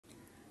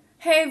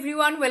Hey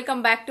everyone,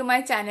 welcome back to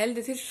my channel.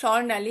 This is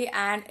Sharnali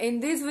and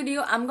in this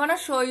video I'm gonna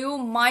show you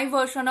my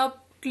version of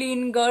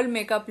clean girl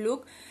makeup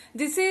look.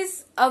 This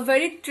is a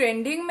very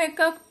trending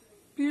makeup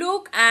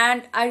look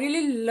and I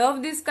really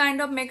love this kind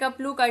of makeup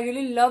look. I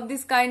really love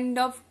this kind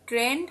of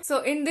trend.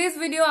 So in this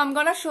video I'm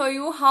gonna show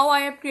you how I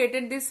have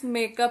created this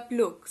makeup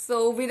look.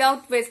 So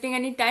without wasting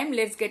any time,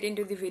 let's get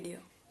into the video.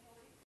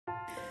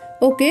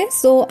 Okay,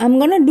 so I'm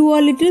gonna do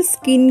a little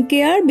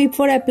skincare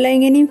before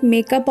applying any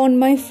makeup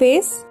on my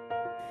face.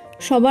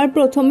 সবার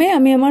প্রথমে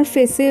আমি আমার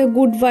ফেসে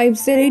good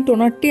ভাইবসের এই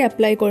টোনারটি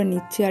apply করে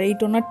নিচ্ছি আর এই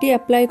টোনারটি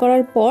apply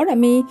করার পর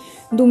আমি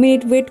 2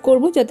 মিনিট ওয়েট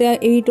করব যাতে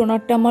এই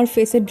টোনারটা আমার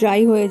ফেসে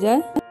ড্রাই হয়ে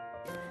যায়।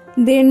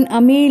 দেন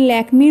আমি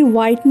ল্যাকমির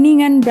হোয়াইটনিং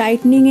অ্যান্ড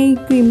ব্রাইটনিং এই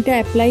ক্রিমটা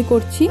অ্যাপ্লাই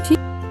করছি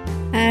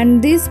and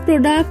this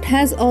product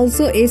has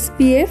also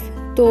SPF।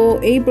 তো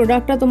এই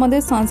প্রোডাক্টটা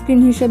তোমাদের সানস্ক্রিন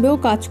হিসেবেও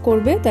কাজ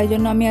করবে, তাই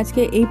জন্য আমি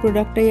আজকে এই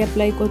প্রোডাক্টটাই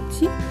অ্যাপ্লাই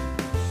করছি।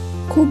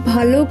 খুব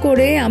ভালো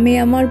করে আমি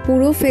আমার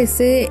পুরো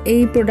ফেসে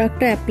এই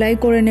প্রোডাক্টটা অ্যাপ্লাই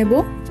করে নেব।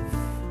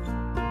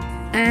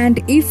 And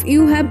if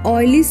you have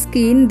oily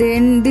skin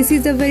then this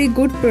is a very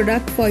good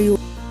product for you.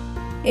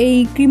 এই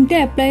ক্রিমটা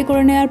অ্যাপ্লাই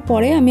করে নেওয়ার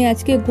পরে আমি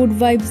আজকে গুড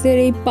ভাইবসের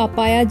এই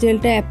পাপায়া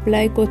জেলটা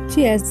অ্যাপ্লাই করছি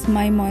অ্যাজ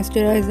মাই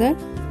ময়েশ্চারাইজার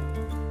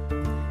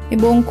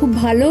এবং খুব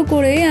ভালো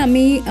করে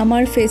আমি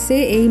আমার ফেসে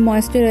এই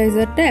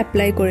ময়েশ্চারাইজারটা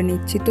অ্যাপ্লাই করে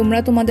নিচ্ছি। তোমরা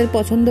তোমাদের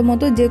পছন্দ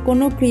মতো যে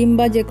কোনো ক্রিম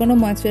বা যে কোনো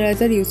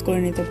ময়েশ্চারাইজার ইউজ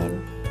করে নিতে পারো।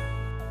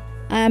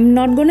 I am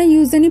not gonna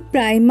use any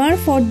primer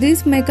for this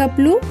makeup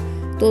look।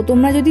 তো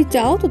তোমরা যদি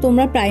চাও তো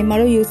তোমরা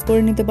প্রাইমারও ইউজ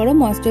করে নিতে পারো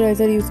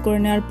ময়েশ্চারাইজার ইউজ করে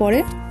নেওয়ার পরে।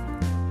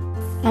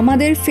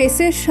 আমাদের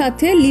ফেসের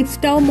সাথে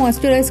লিপসটাও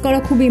ময়েশ্চারাইজ করা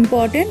খুব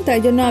ইম্পর্টেন্ট, তাই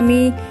জন্য আমি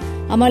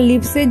আমার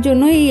লিপসের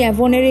জন্য এই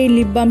অ্যাভনের এই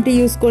লিপ বামটি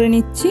ইউজ করে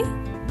নিচ্ছি।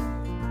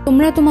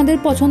 তোমরা তোমাদের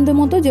পছন্দ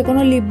মতো যে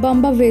কোনো লিপ বাম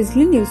বা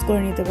ভেজলিন ইউজ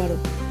করে নিতে পারো।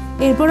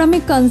 এরপর আমি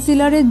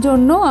কনসিলারের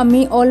জন্য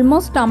আমি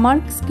অলমোস্ট আমার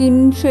স্কিন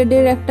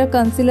শেডের একটা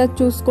কনসিলার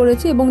চুজ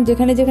করেছি এবং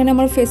যেখানে যেখানে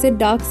আমার ফেসে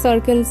ডার্ক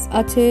সার্কেলস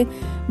আছে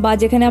বা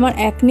যেখানে আমার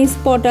অ্যাকনি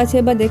স্পট আছে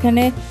বা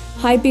যেখানে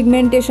হাই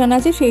পিগমেন্টেশন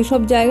আছে সেই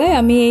সব জায়গায়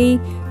আমি এই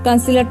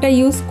কনসিলারটা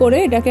ইউজ করে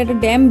এটাকে একটা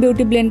ড্যাম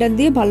বিউটি ব্লেন্ডার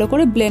দিয়ে ভালো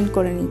করে ব্লেন্ড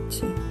করে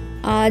নিচ্ছি।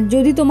 আর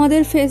যদি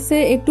তোমাদের ফেসে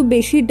একটু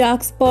বেশি ডার্ক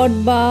স্পট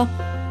বা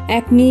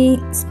অ্যাকনি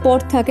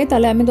স্পট থাকে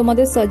তাহলে আমি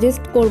তোমাদের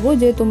সাজেস্ট করব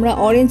যে তোমরা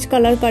অরেঞ্জ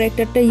কালার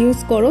কারেক্টারটা ইউজ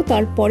করো,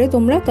 তারপরে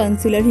তোমরা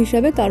কনসিলার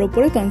হিসাবে তার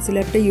উপরে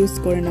কনসিলারটা ইউজ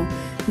করে নাও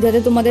যাতে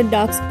তোমাদের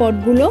ডার্ক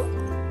স্পটগুলো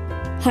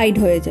হাইড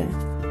হয়ে যায়।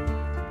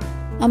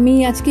 আমি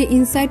আজকে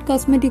ইনসাইড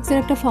কসমেটিক্সের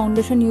একটা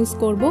ফাউন্ডেশন ইউজ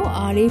করব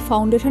আর এই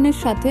ফাউন্ডেশনের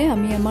সাথে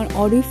আমি আমার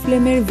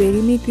অরিফ্লেমের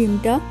ভেরিমি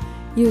ক্রিমটা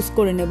ইউজ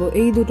করে নেব।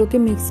 এই দুটোকে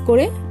মিক্স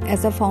করে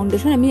অ্যাজ আ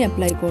ফাউন্ডেশন আমি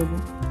অ্যাপ্লাই করব।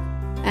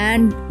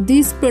 And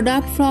this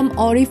product from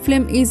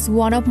Oriflame is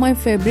one of my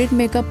favorite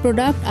makeup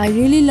product. I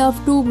really love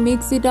to mix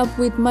it up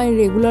with my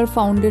regular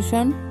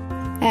foundation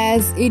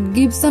as it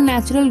gives a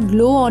natural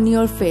glow on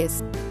your face.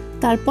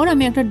 তারপর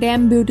আমি একটা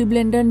dam beauty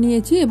Blender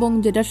নিয়েছি এবং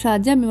যেটার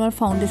সাহায্যে আমি আমার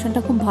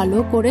ফাউন্ডেশনটা খুব ভালো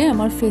করে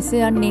আমার ফেসে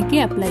আর নেকে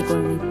অ্যাপ্লাই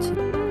করে নিচ্ছি।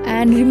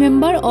 And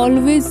remember,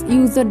 always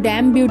use a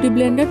damn beauty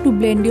blender to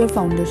blend your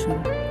foundation.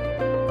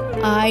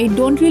 I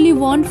don't really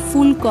want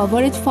full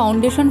coverage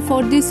foundation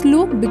for this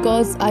look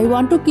because I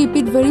want to keep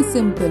it very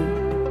simple.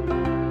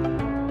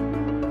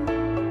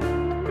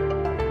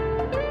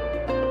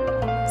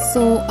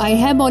 So I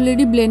have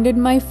already blended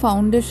my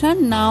foundation.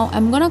 Now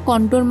I'm gonna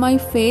contour my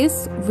face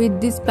with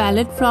this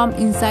palette from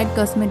Inside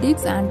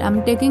Cosmetics and I'm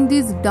taking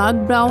this dark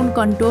brown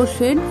contour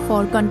shade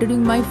for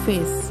contouring my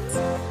face.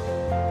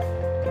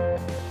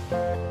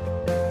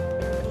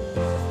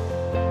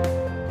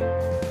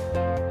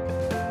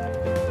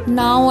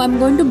 Now I'm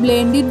going to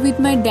blend it with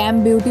my damn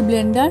beauty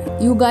blender.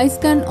 You guys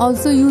can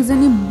also use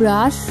any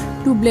brush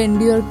to blend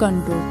your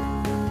contour.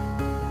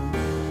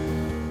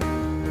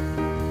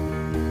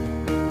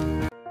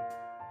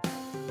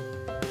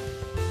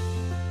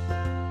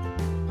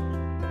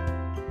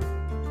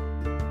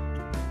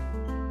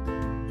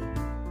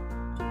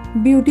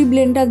 Beauty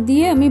Blender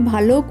দিয়ে আমি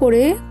ভালো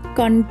করে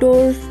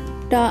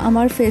কন্ট্যুরটা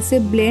আমার ফেসে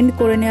blend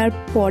করে নেওয়ার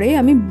পরে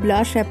আমি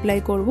ব্লাশ অ্যাপ্লাই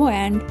করব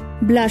অ্যান্ড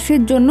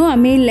ব্লাশের জন্য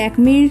আমি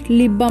ল্যাকমির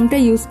লিপ বামটা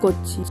ইউজ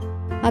করছি।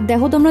 আর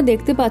দেখো তোমরা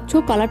দেখতে পাচ্ছ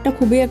কালারটা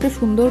খুবই একটা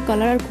সুন্দর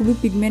কালার আর খুবই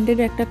পিগমেন্টেড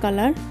একটা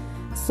colour.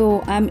 So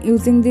I am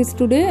using this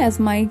today as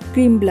my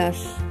cream blush.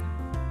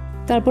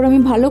 তারপর আমি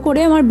ভালো করে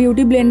আমার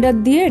বিউটি ব্লেন্ডার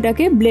দিয়ে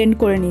এটাকে ব্লেন্ড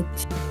করে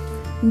নিচ্ছি।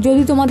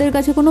 যদি তোমাদের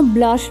কাছে কোনো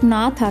ব্লাশ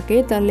না থাকে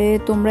তাহলে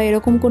তোমরা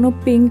এরকম কোনো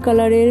পিঙ্ক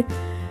কালারের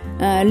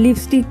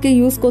লিপস্টিককে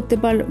ইউজ করতে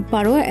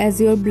পারো অ্যাজ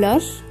ইয়োর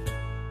ব্লাশ।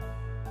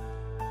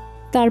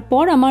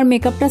 তারপর আমার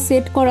মেকআপটা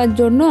সেট করার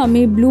জন্য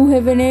আমি ব্লু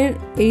হেভেনের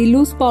এই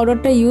লুজ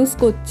পাউডারটা ইউজ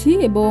করছি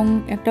এবং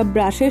একটা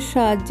ব্রাশের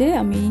সাহায্যে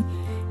আমি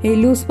এই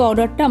লুজ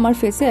পাউডারটা আমার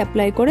ফেসে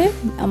অ্যাপ্লাই করে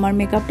আমার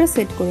মেকআপটা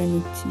সেট করে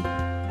নিচ্ছি।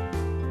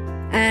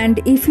 And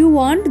if you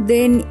want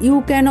then you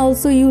can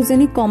also use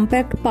any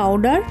compact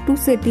powder two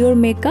set your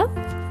makeup.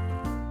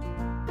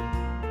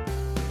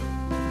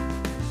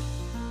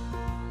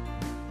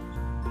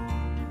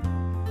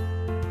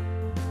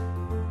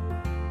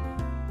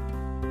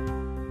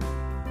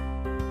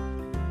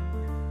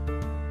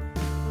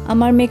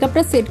 আমার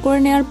মেকআপটা সেট করে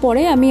নেওয়ার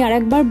পরে আমি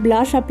আরেকবার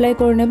ব্লাশ অ্যাপ্লাই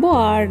করে নেব,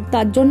 আর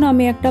তার জন্য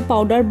আমি একটা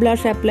পাউডার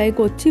ব্লাশ অ্যাপ্লাই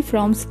করছি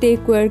ফ্রম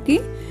স্টেকওয়ার্কি।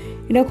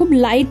 এটা খুব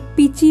লাইট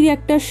পিচির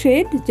একটা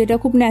শেড, যেটা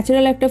খুব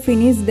ন্যাচারাল একটা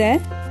ফিনিশ দেয়।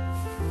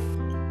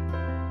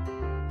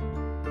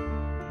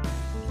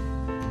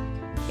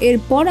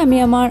 এরপর আমি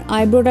আমার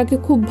আইব্রোটাকে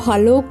খুব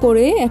ভালো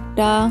করে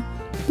একটা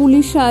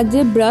পুলির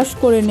সাহায্যে ব্রাশ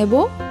করে নেব।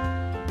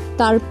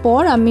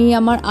 তারপর আমি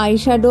আমার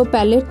আইশ্যাডো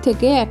প্যালেট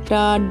থেকে একটা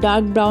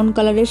ডার্ক ব্রাউন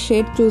কালারের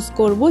শেড চুজ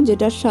করব,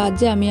 যেটার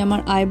সাহায্যে আমি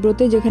আমার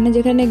আইব্রোতে যেখানে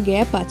যেখানে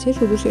গ্যাপ আছে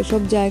শুধু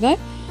সেসব জায়গায়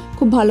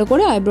খুব ভালো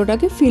করে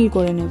আইব্রোটাকে ফিল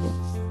করে নেব।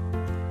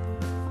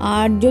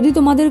 আর যদি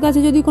তোমাদের কাছে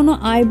যদি কোনো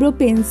আইব্রো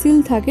পেন্সিল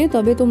থাকে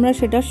তবে তোমরা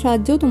সেটার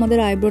সাহায্যেও তোমাদের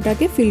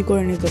আইব্রোটাকে ফিল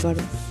করে নিতে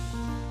পারো।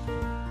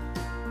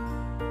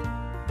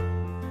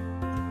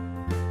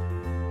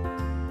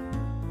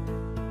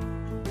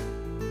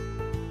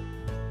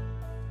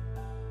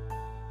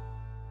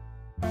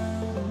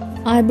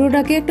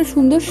 আইব্রোটাকে একটা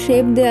সুন্দর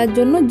শেপ দেওয়ার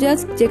জন্য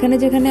জাস্ট যেখানে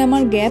যেখানে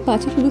আমার গ্যাপ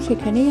আছে শুধু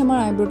সেখানেই আমার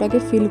আইব্রোটাকে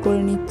ফিল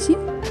করে নিচ্ছি।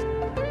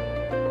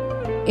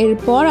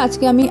 এরপর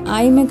আজকে আমি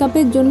আই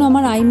মেকআপের জন্য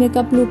আমার আই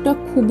মেকআপ লুকটা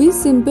খুবই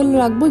সিম্পল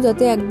রাখবো,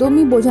 যাতে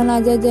একদমই বোঝা না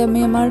যায় যে আমি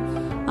আমার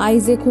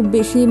আইজে খুব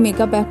বেশি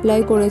মেকআপ অ্যাপ্লাই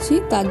করেছি।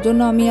 তার জন্য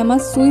আমি আমার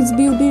সুইস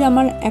বিউটির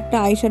আমার একটা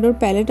আইশ্যাডোর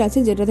প্যালেট আছে,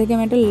 যেটা থেকে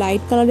আমি একটা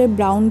লাইট কালারের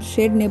ব্রাউন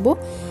শেড নেব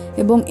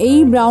এবং এই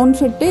ব্রাউন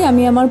শেডটাই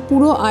আমি আমার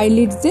পুরো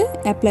আইলিডসে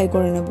অ্যাপ্লাই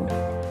করে নেব।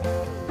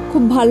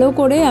 খুব ভালো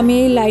করে আমি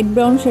এই লাইট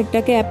ব্রাউন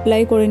শেডটাকে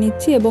অ্যাপ্লাই করে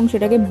নিচ্ছি এবং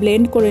সেটাকে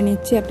ব্লেন্ড করে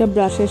নিচ্ছি একটা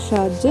ব্রাশের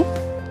সাহায্যে।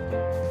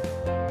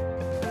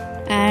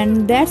 And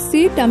that's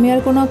it. আমি আর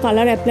কোনো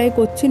কালার অ্যাপ্লাই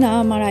করছি না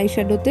আমার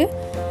আইশ্যাডোতে,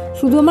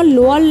 শুধু আমার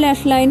লোয়ার ল্যাশ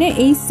লাইনে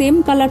এই সেম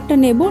কালারটা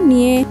নেব,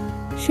 নিয়ে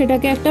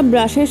সেটাকে একটা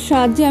ব্রাশের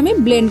সাহায্যে আমি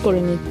ব্লেন্ড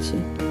করে নিচ্ছি।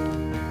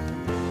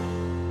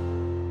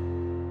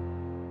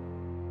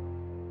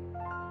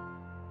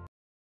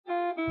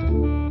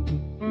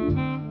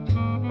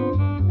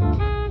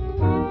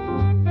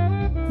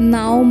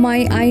 Now my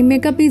eye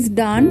makeup is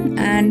done,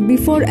 and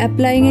before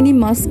applying any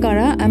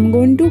mascara I'm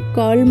going to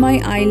curl my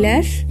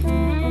eyelash.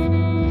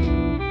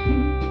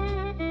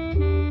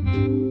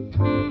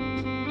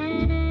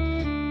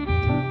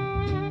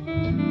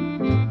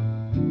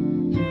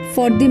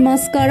 For the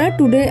mascara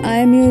today I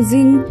am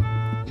using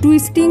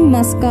twisting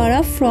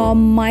mascara from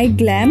my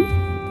Glam.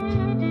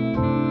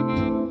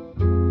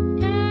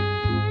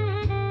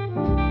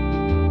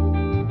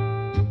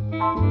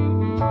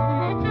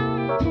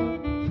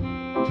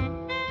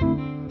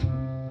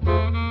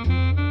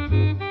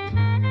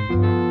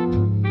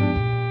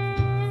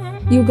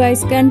 You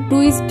guys can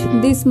twist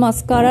this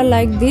mascara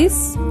like this.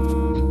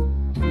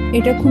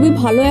 এটা খুবই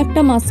ভালো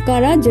একটা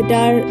mascara,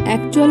 যেটার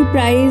actual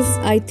price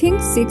I think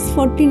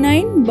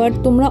 649, but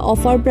তোমরা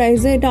offer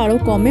প্রাইসে এটা আরও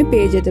কমে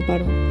পেয়ে যেতে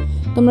পারো।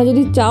 তোমরা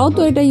যদি চাও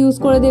তো এটা ইউজ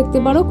করে দেখতে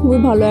পারো, খুবই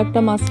ভালো একটা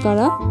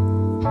মাস্কারা।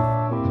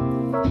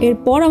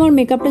 এরপর আমার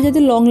মেকআপটা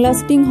যাতে লং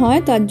লাস্টিং হয়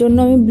তার জন্য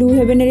আমি ব্লু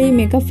হেভেনের এই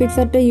মেকআপ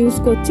ফিক্সারটা ইউজ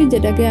করছি,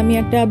 যেটাকে আমি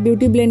একটা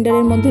বিউটি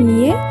ব্লেন্ডারের মধ্যে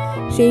নিয়ে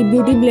সেই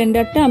বিউটি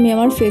ব্লেন্ডারটা আমি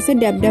আমার ফেসে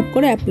ড্যাব ড্যাব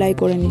করে অ্যাপ্লাই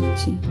করে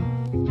নিচ্ছি।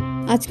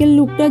 আজকের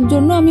লুকটার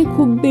জন্য আমি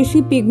খুব বেশি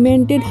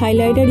পিগমেন্টেড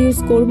হাইলাইটার ইউজ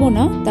করব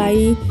না, তাই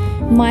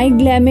মাই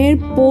গ্ল্যামের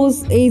পোজ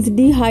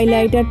এইচডি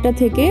হাইলাইটারটা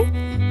থেকে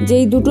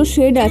যেই দুটো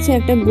শেড আছে,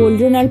 একটা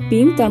গোল্ডেন আর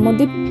পিঙ্ক, তার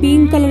মধ্যে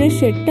পিঙ্ক কালারের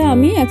শেডটা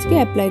আমি আজকে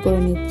অ্যাপ্লাই করে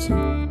নিচ্ছি,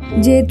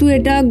 যেহেতু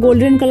এটা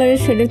গোল্ডেন কালারের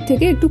শেডের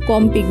থেকে একটু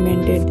কম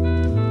পিগমেন্টেড।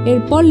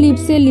 এরপর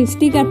লিপসে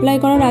লিপস্টিক অ্যাপ্লাই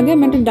করার আগে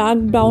আমি একটা ডার্ক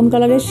ব্রাউন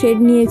কালারের শেড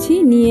নিয়েছি,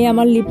 নিয়ে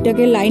আমার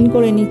লিপটাকে লাইন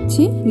করে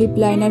নিচ্ছি লিপ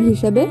লাইনার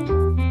হিসাবে।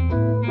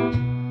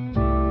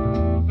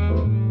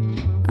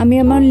 আমি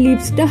আমার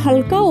লিপসটা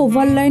হালকা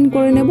ওভারলাইন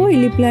করে নেব এই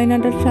লিপ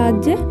লাইনারটার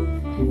সাহায্যে।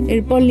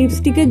 এরপর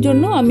লিপস্টিকের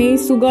জন্য আমি এই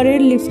সুগারের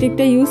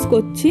লিপস্টিকটা ইউজ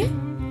করছি,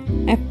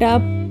 একটা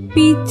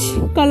পিচ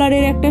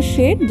কালারের একটা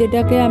শেড,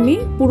 যেটাকে আমি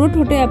পুরো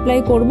ঠোঁটে অ্যাপ্লাই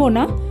করব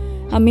না,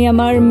 আমি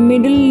আমার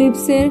মিডল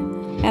লিপসে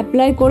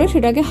অ্যাপ্লাই করে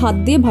সেটাকে হাত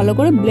দিয়ে ভালো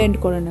করে ব্লেন্ড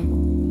করে নেব।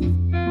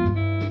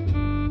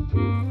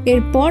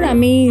 এরপর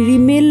আমি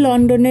রিমেল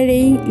লন্ডনের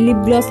এই লিপ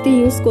গ্লসটা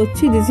ইউজ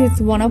করছি। This is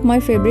one of my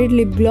favourite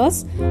lip gloss.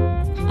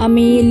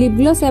 আমি লিপ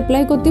গ্লস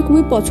অ্যাপ্লাই করতে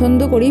খুবই পছন্দ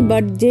করি,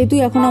 বাট যেহেতু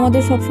এখন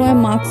আমাদের সবসময়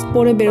মাস্ক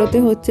পরে বেরোতে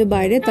হচ্ছে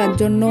বাইরে, তার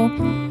জন্য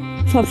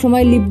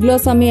সবসময় লিপ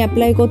গ্লস আমি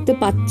অ্যাপ্লাই করতে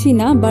পারছি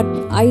না। বাট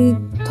আই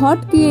থট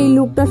কি এই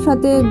লুকটার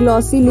সাথে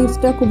গ্লসি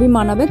লিপসটা খুবই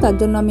মানাবে, তার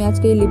জন্য আমি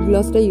আজকে এই লিপ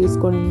গ্লসটা ইউজ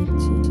করে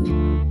নিচ্ছি।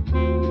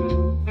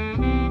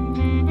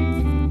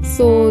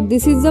 So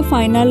this is the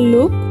final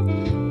look.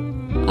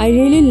 I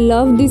really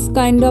love this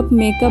kind of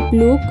makeup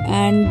look,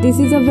 and this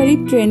is a very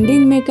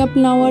trending makeup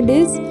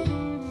nowadays.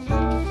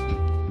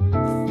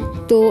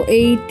 তো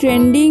এই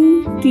ট্রেন্ডিং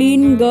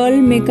ক্লিন গার্ল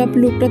মেকআপ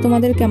লুকটা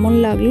তোমাদের কেমন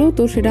লাগলো,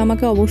 তো সেটা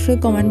আমাকে অবশ্যই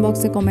কমেন্ট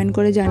বক্সে কমেন্ট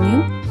করে জানিও।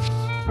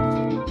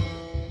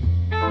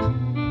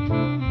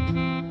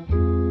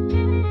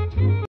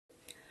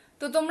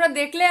 তো তোমরা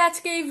দেখলে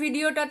আজকে এই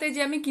ভিডিওটাতে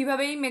যে আমি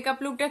কিভাবে এই মেকআপ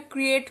লুকটা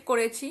ক্রিয়েট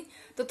করেছি।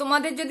 তো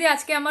তোমাদের যদি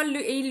আজকে আমার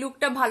এই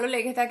লুকটা ভালো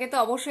লেগে থাকে তো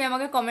অবশ্যই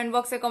আমাকে কমেন্ট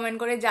বক্সে কমেন্ট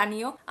করে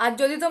জানিও। আর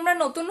যদি তোমরা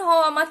নতুন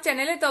হও আমার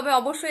চ্যানেলে তবে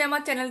অবশ্যই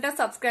আমার চ্যানেলটা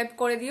সাবস্ক্রাইব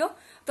করে দিও।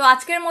 তো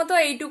আজকের মতো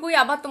এইটুকুই,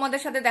 আবার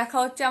তোমাদের সাথে দেখা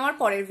হচ্ছে আমার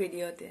পরের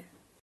ভিডিওতে।